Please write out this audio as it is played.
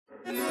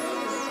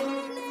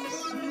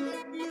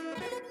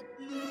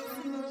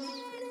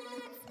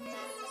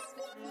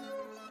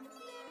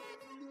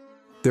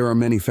There are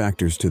many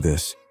factors to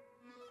this.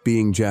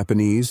 Being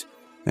Japanese,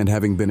 and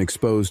having been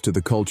exposed to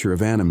the culture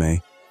of anime,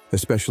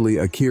 especially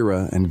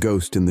Akira and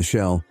Ghost in the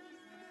Shell,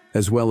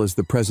 as well as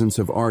the presence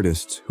of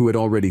artists who had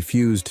already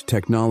fused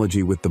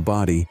technology with the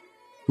body,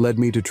 led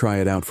me to try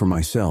it out for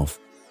myself.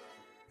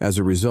 As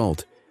a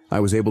result, I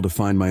was able to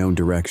find my own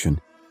direction.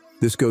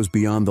 This goes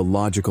beyond the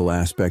logical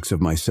aspects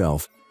of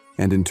myself,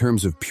 and in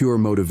terms of pure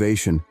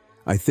motivation,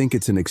 I think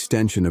it's an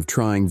extension of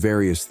trying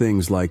various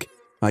things like,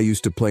 I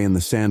used to play in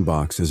the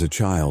sandbox as a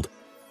child.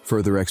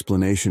 Further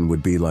explanation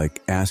would be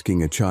like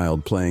asking a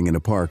child playing in a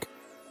park,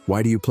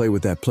 why do you play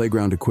with that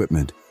playground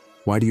equipment?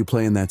 Why do you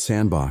play in that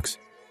sandbox?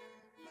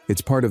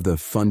 It's part of the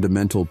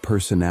fundamental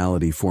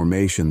personality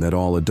formation that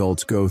all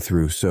adults go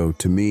through, so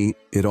to me,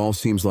 it all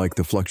seems like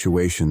the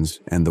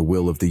fluctuations and the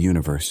will of the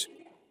universe.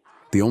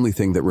 The only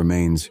thing that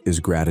remains is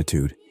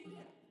gratitude.